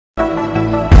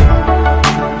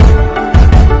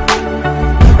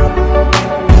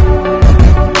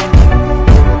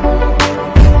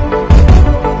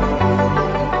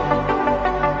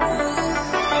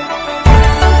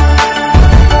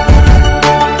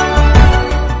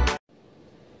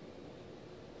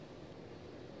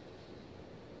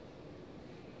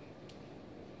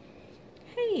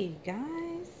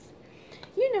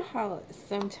how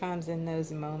sometimes in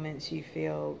those moments you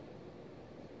feel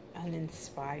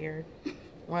uninspired?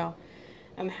 Well,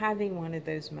 I'm having one of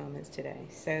those moments today.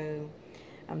 So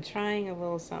I'm trying a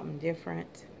little something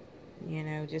different,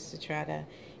 just to try to,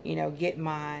 get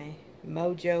my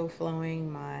mojo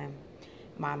flowing, my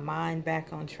mind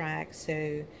back on track.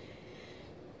 So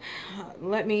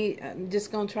I'm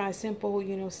just going to try a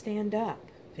simple, stand up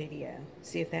video.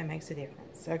 See if that makes a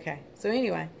difference. Okay. So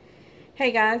anyway,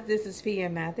 hey guys, this is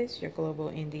PM Mathis, your global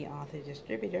indie author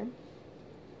distributor.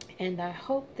 And I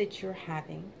hope that you're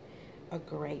having a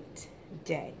great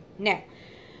day. Now,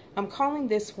 I'm calling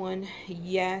this one,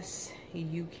 Yes,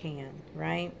 You Can,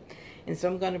 right? And so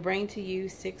I'm going to bring to you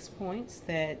 6 points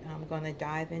that I'm going to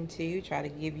dive into, try to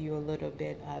give you a little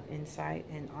bit of insight.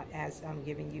 And as I'm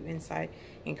giving you insight,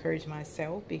 encourage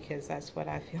myself, because that's what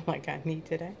I feel like I need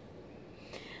today.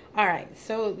 All right,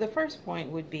 so the first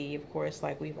point would be, of course,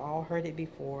 like we've all heard it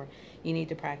before, you need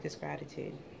to practice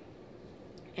gratitude.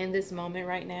 In this moment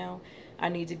right now, I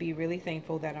need to be really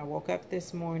thankful that I woke up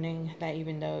this morning, that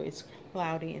even though it's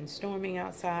cloudy and storming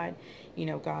outside,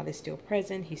 God is still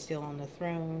present. He's still on the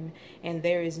throne. And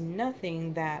there is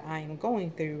nothing that I am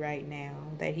going through right now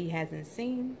that he hasn't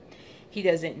seen, he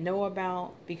doesn't know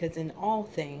about, because in all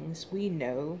things, we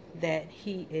know that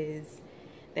he is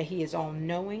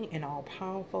all-knowing and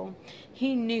all-powerful.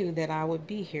 He knew that I would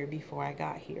be here before I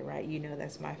got here, right?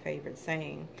 That's my favorite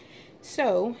saying.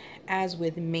 So, as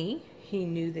with me, he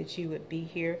knew that you would be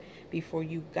here before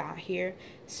you got here.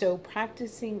 So,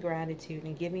 practicing gratitude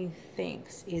and giving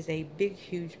thanks is a big,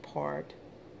 huge part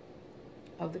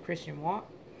of the Christian walk,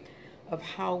 of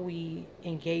how we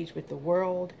engage with the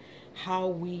world, how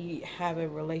we have a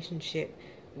relationship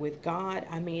with God.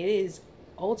 I mean, it is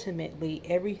ultimately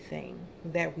everything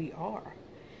that we are.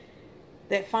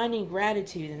 That finding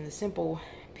gratitude in the simple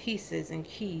pieces and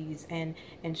keys and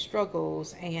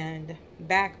struggles and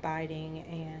backbiting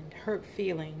and hurt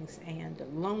feelings and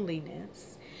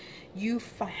loneliness, you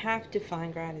have to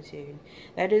find gratitude.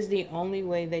 That is the only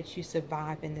way that you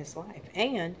survive in this life.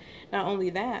 And not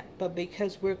only that, but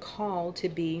because we're called to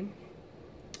be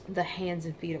the hands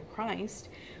and feet of Christ,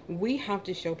 we have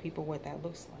to show people what that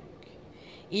looks like.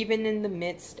 Even in the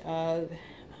midst of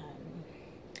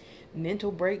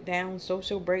mental breakdown,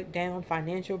 social breakdown,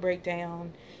 financial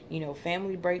breakdown,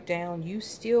 family breakdown, you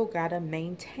still got to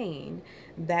maintain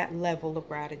that level of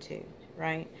gratitude,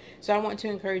 right? So I want to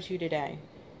encourage you today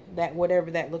that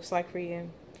whatever that looks like for you,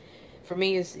 for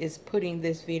me is putting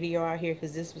this video out here,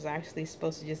 because this was actually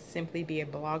supposed to just simply be a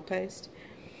blog post.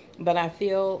 But I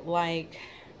feel like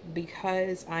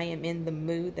because I am in the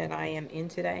mood that I am in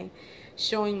today,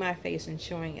 showing my face and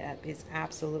showing up is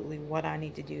absolutely what I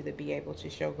need to do to be able to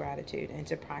show gratitude and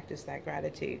to practice that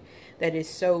gratitude that is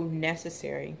so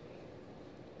necessary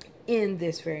in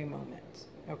this very moment.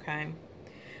 Okay.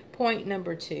 Point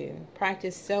number 2,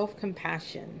 practice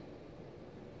self-compassion.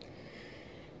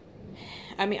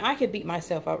 I mean, I could beat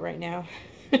myself up right now.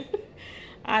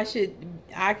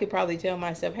 I could probably tell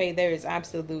myself, hey, there is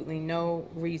absolutely no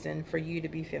reason for you to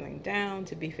be feeling down,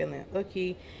 to be feeling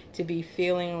icky, to be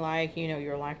feeling like,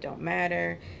 your life don't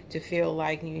matter, to feel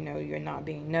like, you're not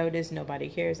being noticed, nobody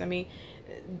cares. I mean,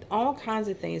 all kinds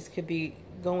of things could be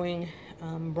going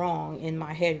wrong in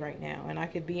my head right now. And I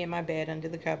could be in my bed under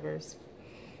the covers.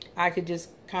 I could just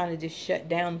kind of just shut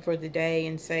down for the day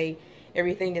and say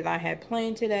everything that I had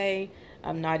planned today,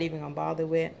 I'm not even going to bother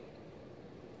with.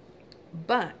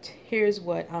 But here's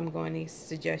what I'm going to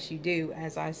suggest you do,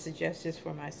 as I suggest this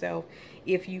for myself.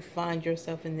 If you find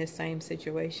yourself in this same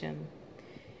situation,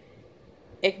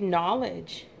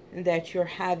 acknowledge that you're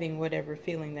having whatever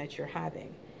feeling that you're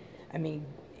having. I mean,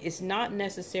 it's not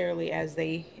necessarily as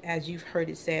you've heard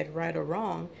it said, right or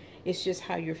wrong. It's just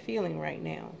how you're feeling right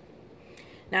now.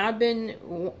 Now, I've been,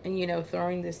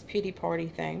 throwing this pity party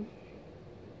thing,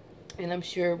 and I'm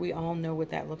sure we all know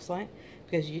what that looks like.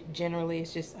 Because generally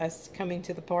it's just us coming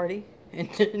to the party and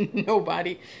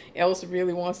nobody else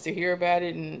really wants to hear about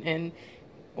it.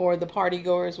 Or the party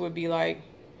goers would be like,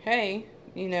 hey,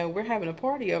 we're having a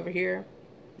party over here.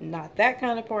 Not that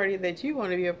kind of party that you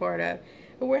want to be a part of.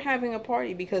 But we're having a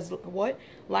party because what?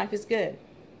 Life is good.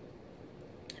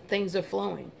 Things are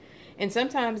flowing. And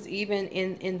sometimes even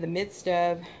in the midst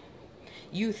of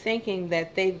you thinking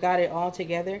that they've got it all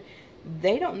together,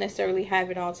 they don't necessarily have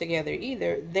it all together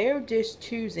either. They're just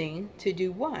choosing to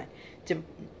do what? To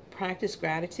practice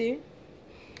gratitude,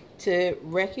 to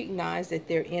recognize that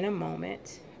they're in a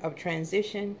moment of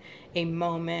transition, a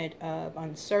moment of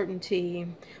uncertainty,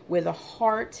 where the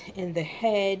heart and the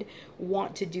head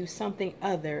want to do something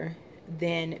other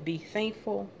than be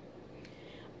thankful,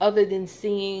 other than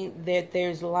seeing that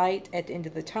there's light at the end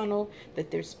of the tunnel,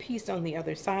 that there's peace on the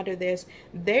other side of this.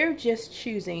 They're just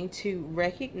choosing to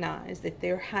recognize that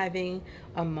they're having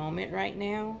a moment right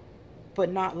now,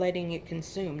 but not letting it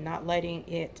consume, not letting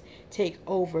it take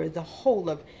over the whole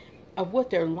of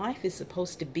what their life is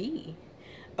supposed to be,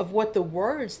 of what the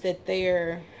words that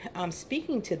they're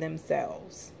speaking to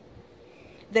themselves,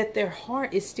 that their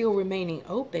heart is still remaining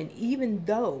open, even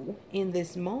though in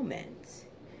this moment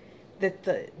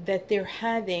that they're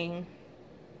having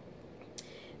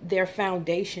their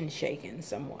foundation shaken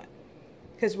somewhat.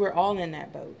 Because we're all in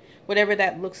that boat. Whatever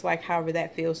that looks like, however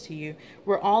that feels to you,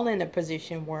 we're all in a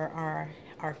position where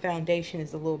our foundation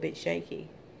is a little bit shaky.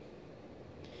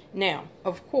 Now,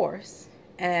 of course,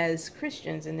 as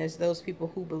Christians and as those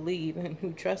people who believe and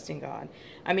who trust in God,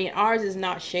 I mean, ours is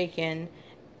not shaken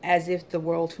as if the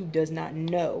world who does not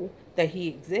know that He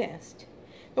exists.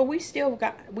 But we still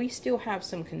have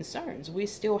some concerns. We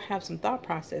still have some thought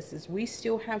processes. We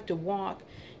still have to walk,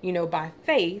 by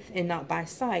faith and not by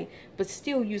sight, but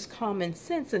still use common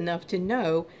sense enough to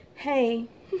know, hey,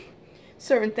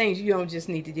 certain things you don't just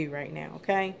need to do right now,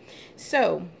 okay?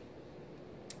 So,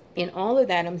 in all of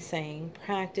that, I'm saying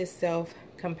practice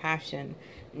self-compassion.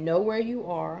 Know where you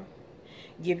are.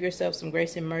 Give yourself some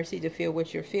grace and mercy to feel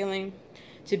what you're feeling,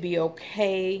 to be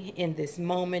okay in this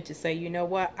moment, to say, you know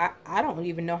what, I don't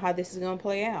even know how this is going to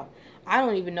play out. I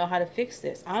don't even know how to fix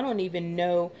this. I don't even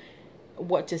know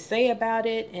what to say about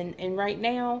it. And right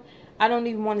now, I don't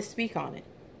even want to speak on it.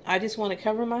 I just want to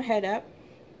cover my head up.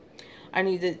 I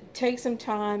need to take some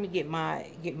time to get my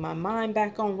mind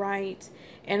back on right.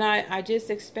 And I just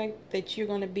expect that you're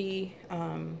going to be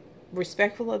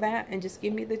respectful of that and just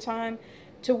give me the time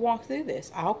to walk through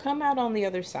this. I'll come out on the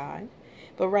other side.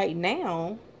 But right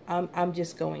now, I'm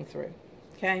just going through.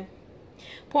 Okay?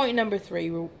 Point number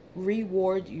 3,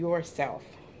 reward yourself.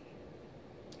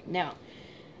 Now,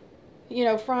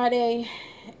 Friday,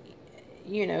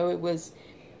 it was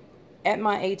at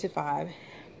my 8 to 5.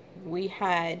 We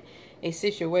had a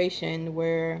situation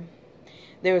where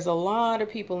there was a lot of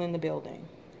people in the building,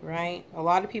 right? A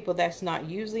lot of people that's not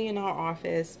usually in our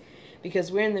office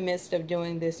because we're in the midst of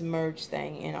doing this merge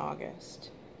thing in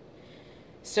August.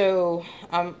 So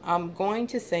I'm going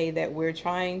to say that we're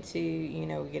trying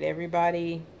to, get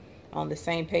everybody on the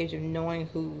same page of knowing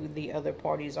who the other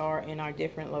parties are in our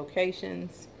different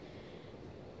locations,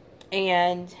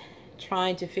 and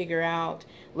trying to figure out,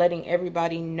 letting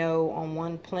everybody know on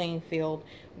one playing field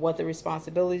what the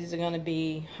responsibilities are going to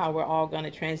be, how we're all going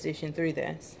to transition through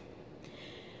this.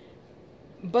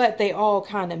 But they all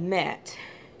kind of met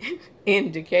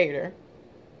in Decatur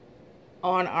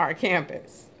on our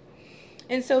campus.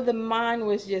 And so the mind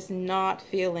was just not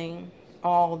feeling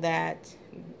all that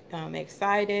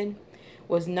excited,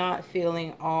 was not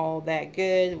feeling all that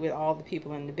good with all the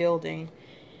people in the building.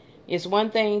 It's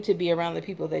one thing to be around the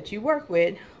people that you work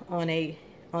with on a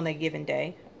given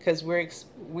day, because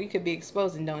we could be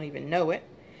exposed and don't even know it.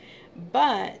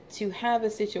 But to have a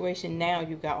situation now,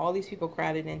 you've got all these people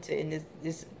crowded into, and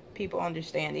this people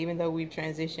understand, even though we've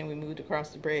transitioned, we moved across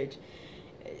the bridge,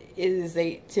 it is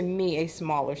to me a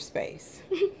smaller space.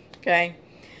 Okay,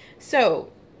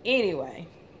 so anyway,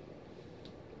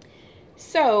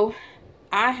 so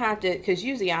I have to, because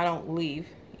usually I don't leave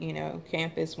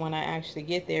campus when I actually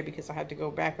get there, because I have to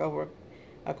go back over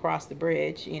across the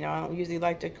bridge. I don't usually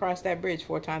like to cross that bridge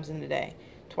 4 times in a day.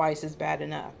 Twice is bad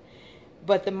enough.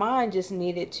 But the mind just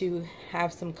needed to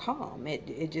have some calm.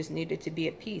 It just needed to be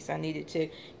at peace. I needed to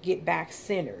get back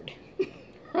centered,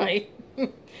 right?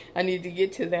 I need to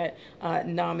get to that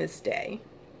namaste,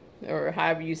 or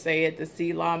however you say it, the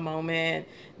Selah moment,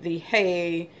 the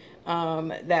hey,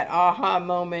 that aha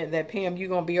moment, that Pam, you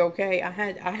gonna be okay. I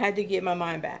had to get my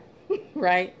mind back,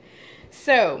 right?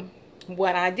 So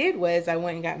what I did was I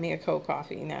went and got me a cold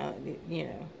coffee. Now,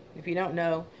 if you don't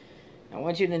know, I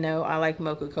want you to know I like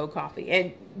mocha cold coffee,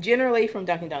 and generally from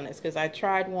Dunkin' Donuts, because I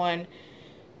tried one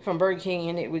from Burger King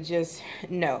and it was just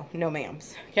no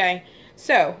ma'ams. Okay,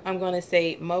 so I'm going to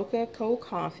say mocha cold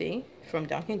coffee from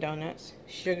Dunkin' Donuts,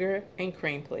 sugar and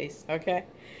cream, please. Okay,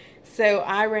 so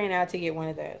I ran out to get one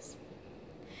of those.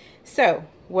 So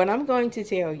what I'm going to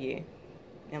tell you,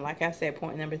 and like I said,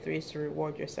 point number 3 is to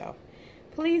reward yourself.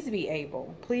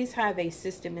 Please have a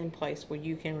system in place where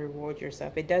you can reward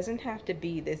yourself. It doesn't have to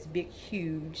be this big,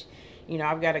 huge,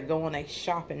 I've got to go on a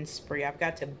shopping spree. I've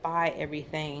got to buy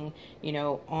everything, in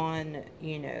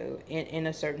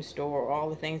a certain store, all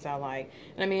the things I like.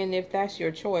 And I mean, if that's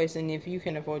your choice, and if you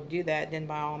can afford to do that, then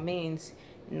by all means,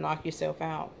 knock yourself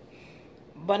out.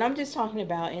 But I'm just talking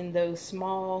about in those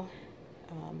small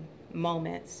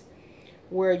moments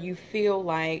where you feel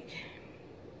like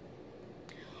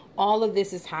all of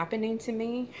this is happening to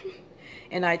me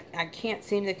and I can't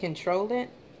seem to control it.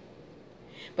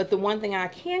 But the one thing I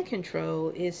can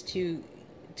control is to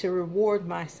reward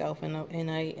myself in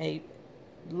a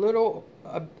little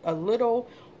a little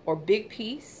or big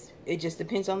piece. It just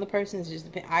depends on the person. It's just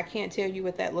I can't tell you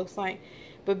what that looks like,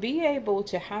 but be able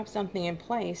to have something in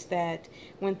place that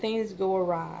when things go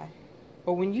awry,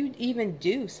 or when you even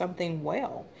do something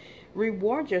well,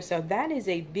 reward yourself. That is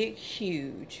a big,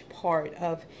 huge part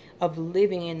of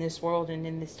living in this world and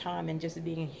in this time and just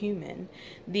being human.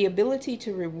 The ability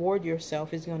to reward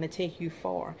yourself is going to take you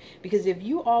far, because if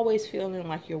you always feeling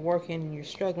like you're working and you're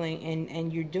struggling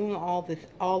and you're doing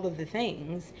all of the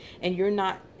things and you're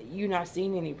not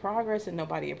seeing any progress and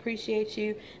nobody appreciates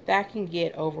you, that can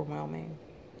get overwhelming,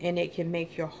 and it can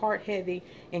make your heart heavy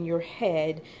and your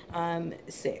head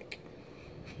sick.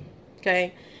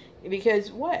 Okay?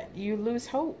 Because what? You lose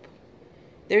hope.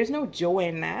 There's no joy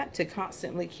in that, to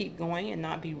constantly keep going and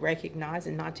not be recognized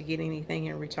and not to get anything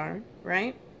in return,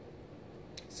 right?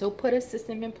 So put a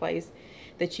system in place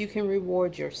that you can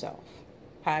reward yourself,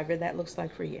 however that looks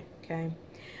like for you, okay?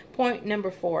 Point number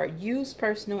 4, use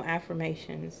personal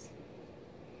affirmations.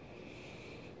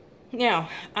 Now,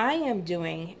 I am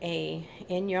doing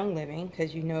in Young Living,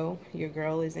 because you know your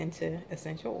girl is into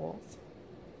essential oils.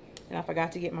 And I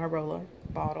forgot to get my roller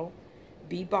bottle.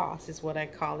 Be Boss is what I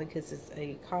call it, because it's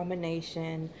a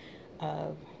combination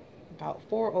of about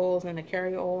 4 oils and a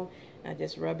carrier oil. I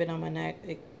just rub it on my neck.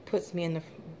 It puts me in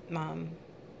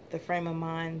the frame of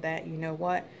mind that, you know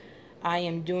what, I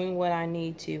am doing what I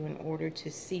need to in order to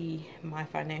see my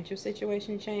financial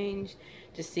situation change,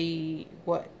 to see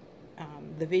what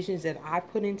the visions that I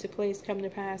put into place come to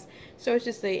pass. So it's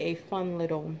just a fun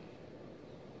little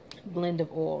blend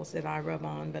of oils that I rub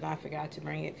on, but I forgot to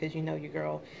bring it because you know your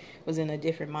girl was in a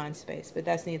different mind space. But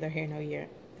that's neither here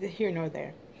nor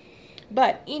there.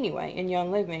 But anyway, in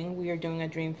Young Living, we are doing a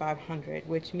Dream 500,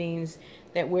 which means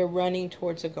that we're running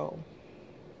towards a goal.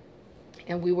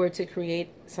 And we were to create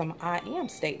some I am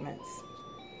statements.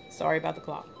 Sorry about the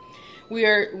clock. We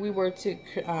were to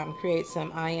create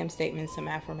some I am statements, some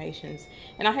affirmations.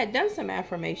 And I had done some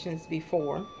affirmations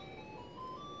before,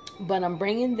 but I'm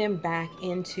bringing them back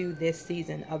into this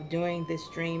season of doing this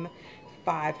Dream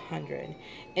 500.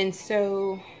 And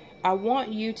so I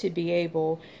want you to be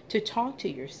able to talk to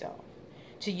yourself,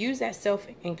 to use that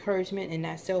self-encouragement and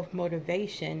that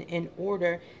self-motivation in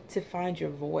order to find your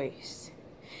voice.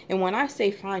 And when I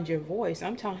say find your voice,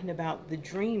 I'm talking about the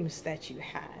dreams that you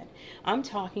had. I'm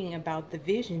talking about the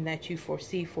vision that you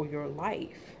foresee for your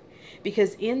life.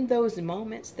 Because in those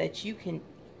moments that you can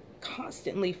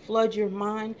constantly flood your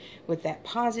mind with that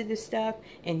positive stuff,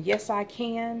 and yes, I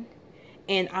can,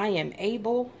 and I am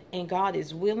able, and God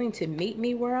is willing to meet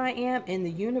me where I am, and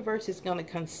the universe is going to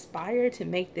conspire to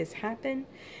make this happen,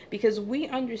 because we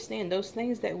understand those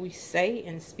things that we say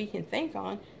and speak and think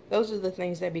on, those are the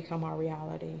things that become our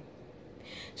reality.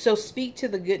 So speak to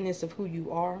the goodness of who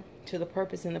you are, to the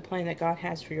purpose and the plan that God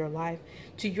has for your life,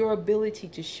 to your ability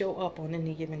to show up on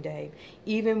any given day,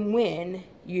 even when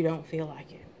you don't feel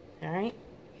like it. All right?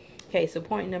 Okay, so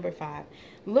point number 5.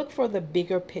 Look for the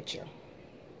bigger picture.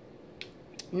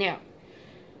 Now,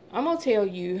 I'm going to tell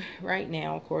you right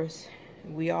now, of course,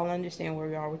 we all understand where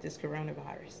we are with this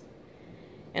coronavirus.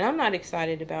 And I'm not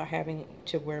excited about having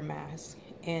to wear masks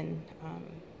in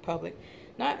public.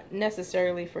 Not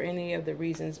necessarily for any of the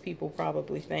reasons people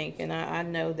probably think. And I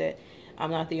know that I'm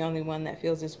not the only one that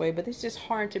feels this way, but it's just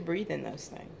hard to breathe in those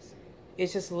things.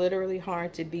 It's just literally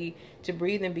hard to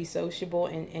breathe and be sociable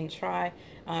and try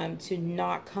to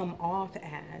not come off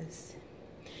as,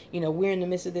 you know, we're in the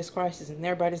midst of this crisis and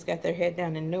everybody's got their head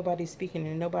down and nobody's speaking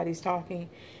and nobody's talking.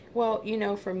 Well, you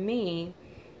know, for me,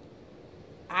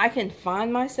 I can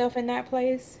find myself in that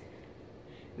place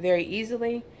very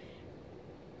easily.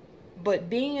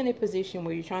 But being in a position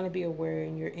where you're trying to be aware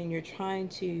and you're trying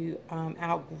to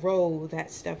outgrow that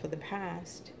stuff of the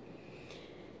past,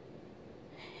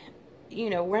 you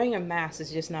know, wearing a mask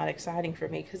is just not exciting for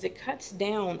me because it cuts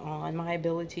down on my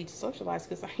ability to socialize.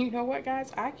 Because you know what,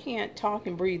 guys, I can't talk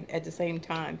and breathe at the same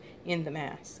time in the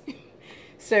mask.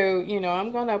 So, you know,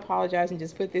 I'm going to apologize and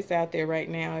just put this out there right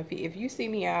now. If you see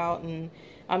me out and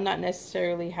I'm not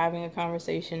necessarily having a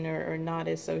conversation or not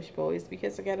as sociable, it's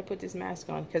because I got to put this mask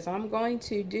on, because I'm going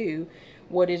to do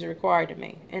what is required of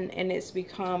me. And it's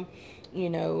become, you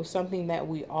know, something that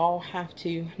we all have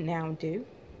to now do.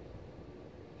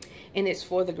 And it's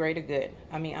for the greater good.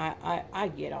 I mean,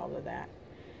 I get all of that.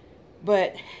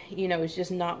 But, you know, it's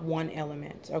just not one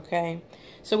element, okay?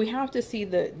 So we have to see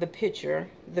the picture,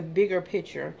 the bigger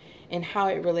picture, and how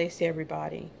it relates to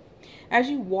everybody. As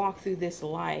you walk through this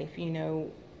life, you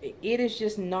know, it is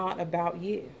just not about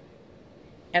you.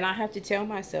 And I have to tell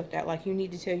myself that, like you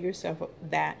need to tell yourself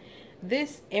that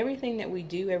everything that we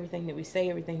do, everything that we say,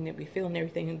 everything that we feel, and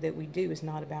everything that we do is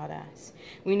not about us.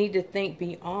 We need to think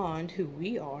beyond who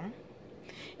we are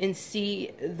and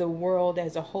see the world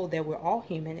as a whole, that we're all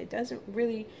human. It doesn't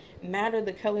really matter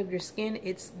the color of your skin.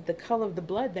 It's the color of the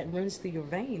blood that runs through your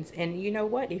veins. And you know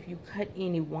what? If you cut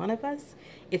any one of us,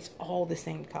 it's all the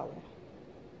same color.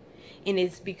 And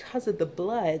it's because of the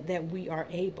blood that we are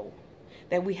able,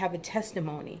 that we have a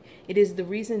testimony. It is the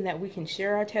reason that we can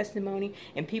share our testimony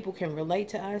and people can relate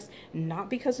to us, not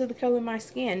because of the color of my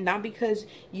skin, not because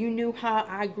you knew how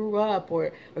I grew up,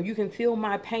 or you can feel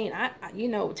my pain.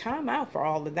 Time out for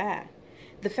all of that.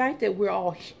 The fact that we're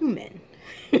all human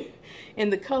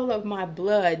and the color of my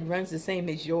blood runs the same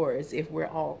as yours if we're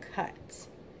all cut.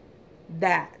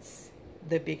 That's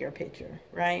the bigger picture,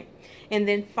 right? And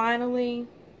then finally,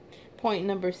 point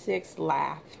number 6,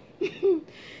 laugh.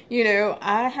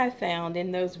 I have found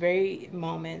in those very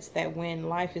moments that when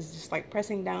life is just like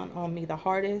pressing down on me the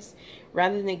hardest,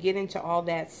 rather than get into all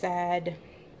that sad,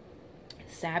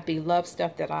 sappy love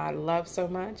stuff that I love so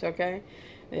much, okay?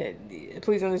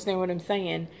 Please understand what I'm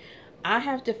saying. I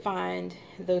have to find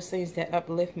those things that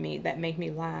uplift me, that make me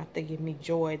laugh, that give me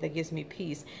joy, that gives me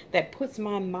peace, that puts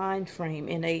my mind frame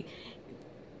in a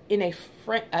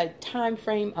time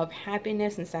frame of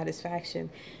happiness and satisfaction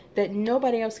that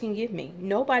nobody else can give me.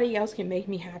 Nobody else can make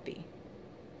me happy.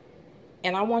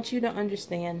 And I want you to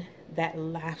understand that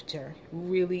laughter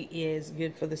really is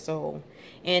good for the soul.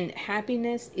 And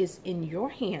happiness is in your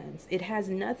hands. It has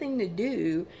nothing to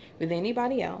do with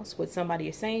anybody else, what somebody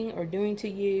is saying or doing to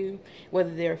you,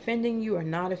 whether they're offending you or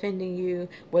not offending you,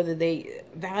 whether they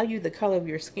value the color of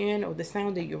your skin or the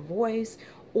sound of your voice,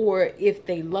 or if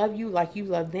they love you like you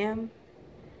love them.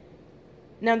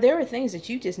 Now, there are things that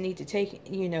you just need to take,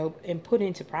 and put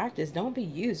into practice. Don't be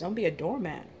used. Don't be a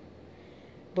doormat.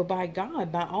 But by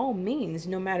God, by all means,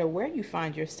 no matter where you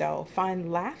find yourself,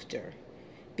 find laughter.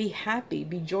 Be happy.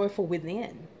 Be joyful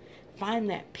within.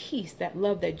 Find that peace, that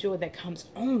love, that joy that comes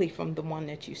only from the one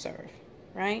that you serve,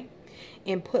 right?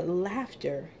 And put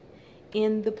laughter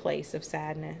in the place of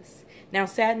sadness. Now,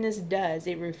 sadness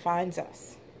it refines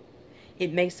us.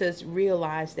 It makes us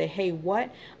realize that, hey,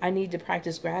 I need to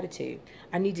practice gratitude.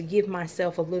 I need to give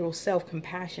myself a little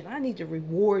self-compassion. I need to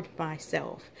reward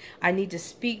myself. I need to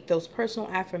speak those personal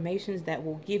affirmations that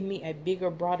will give me a bigger,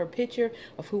 broader picture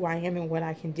of who I am and what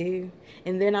I can do.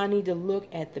 And then I need to look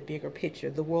at the bigger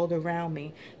picture, the world around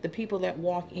me, the people that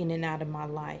walk in and out of my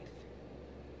life.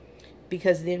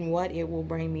 Because then it will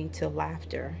bring me to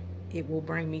laughter. It will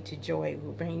bring me to joy. It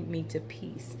will bring me to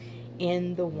peace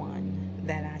in the one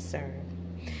that I serve.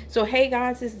 So, hey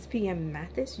guys, this is PM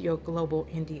Mathis, your global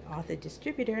indie author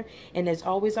distributor. And as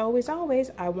always,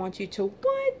 I want you to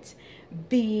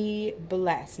be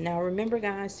blessed. Now, remember,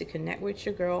 guys, to connect with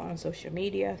your girl on social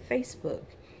media, Facebook,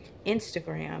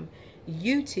 Instagram,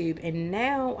 YouTube. And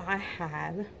now I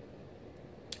have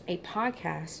a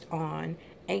podcast on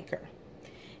Anchor.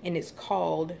 And it's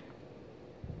called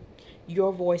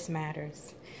Your Voice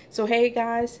Matters. So, hey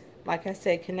guys, like I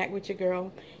said, connect with your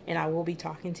girl, and I will be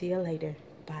talking to you later.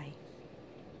 Bye.